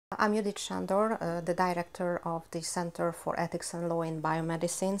I'm Judit Sandor, the director of the Center for Ethics and Law in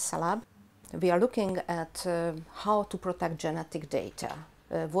Biomedicine, CELAB. We are looking at how to protect genetic data,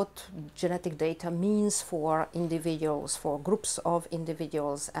 what genetic data means for individuals, for groups of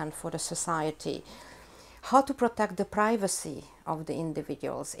individuals, and for the society, how to protect the privacy of the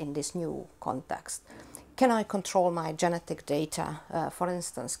individuals in this new context. Can I control my genetic data? For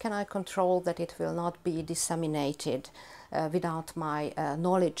instance, can I control that it will not be disseminated without my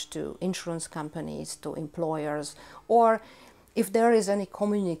knowledge to insurance companies, to employers, or if there is any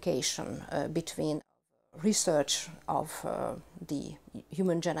communication between research of the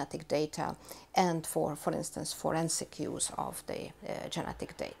human genetic data and for instance, forensic use of the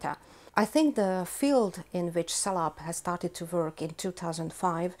genetic data. I think the field in which CELAB has started to work in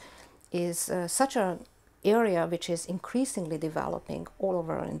 2005 is such an area which is increasingly developing all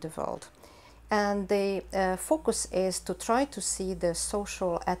over in the world. And the focus is to try to see the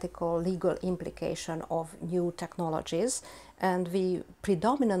social, ethical, legal implication of new technologies, and we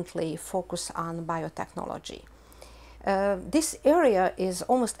predominantly focus on biotechnology. This area is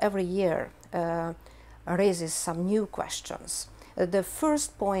almost every year raises some new questions. The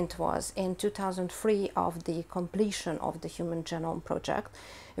first point was in 2003 of the completion of the Human Genome Project,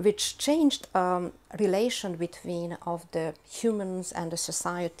 which changed relation between of the humans and the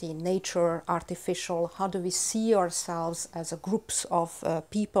society, nature, artificial, how do we see ourselves as a groups of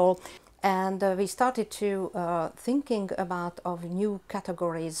people. And we started to thinking about of new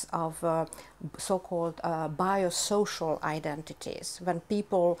categories of so-called biosocial identities, when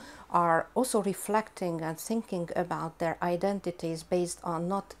people are also reflecting and thinking about their identities based on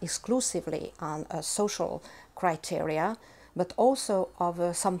not exclusively on social criteria, but also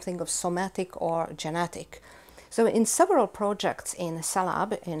of something of somatic or genetic. So in several projects in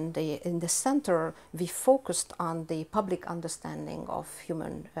CELAB, in the center, we focused on the public understanding of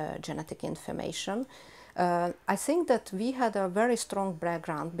human genetic information. I think that we had a very strong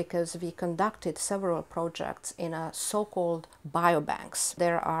background because we conducted several projects in a so-called biobanks.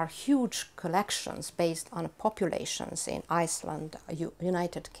 There are huge collections based on populations in Iceland,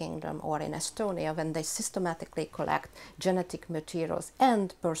 United Kingdom, or in Estonia, when they systematically collect genetic materials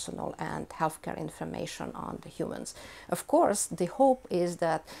and personal and healthcare information on the humans. Of course, the hope is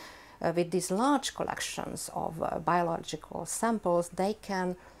that with these large collections of biological samples, they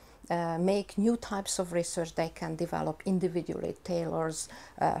can make new types of research, they can develop individually tailored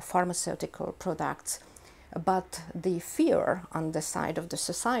pharmaceutical products. But the fear on the side of the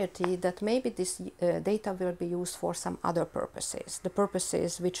society that maybe this data will be used for some other purposes, the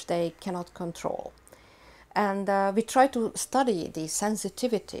purposes which they cannot control. And we try to study the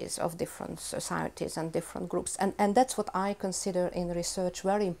sensitivities of different societies and different groups. And that's what I consider in research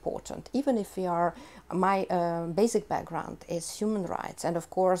very important. Even if we are, my basic background is human rights. And of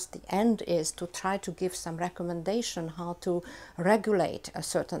course, the end is to try to give some recommendation how to regulate a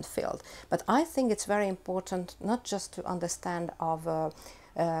certain field. But I think it's very important not just to understand of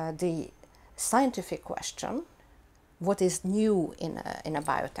the scientific question, what is new in a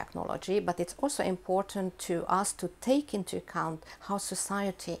biotechnology, but it's also important to us to take into account how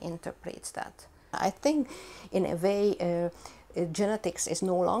society interprets that. I think in a way genetics is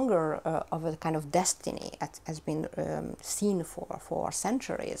no longer of a kind of destiny, as has been seen for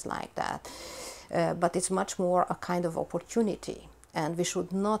centuries like that, but it's much more a kind of opportunity. And we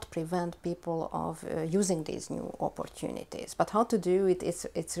should not prevent people of using these new opportunities. But how to do it,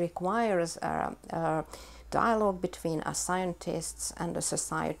 it requires dialogue between scientists and the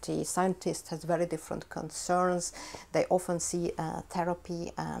society. Scientists have very different concerns. They often see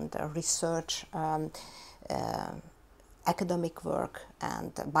therapy and research, academic work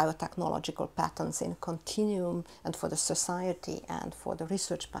and biotechnological patterns in continuum, and for the society and for the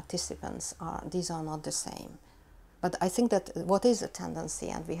research participants, these are not the same. But I think that what is a tendency,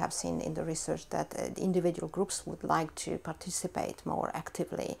 and we have seen in the research that individual groups would like to participate more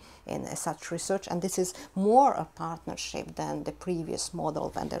actively in such research, and this is more a partnership than the previous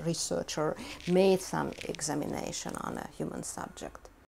model when the researcher made some examination on a human subject.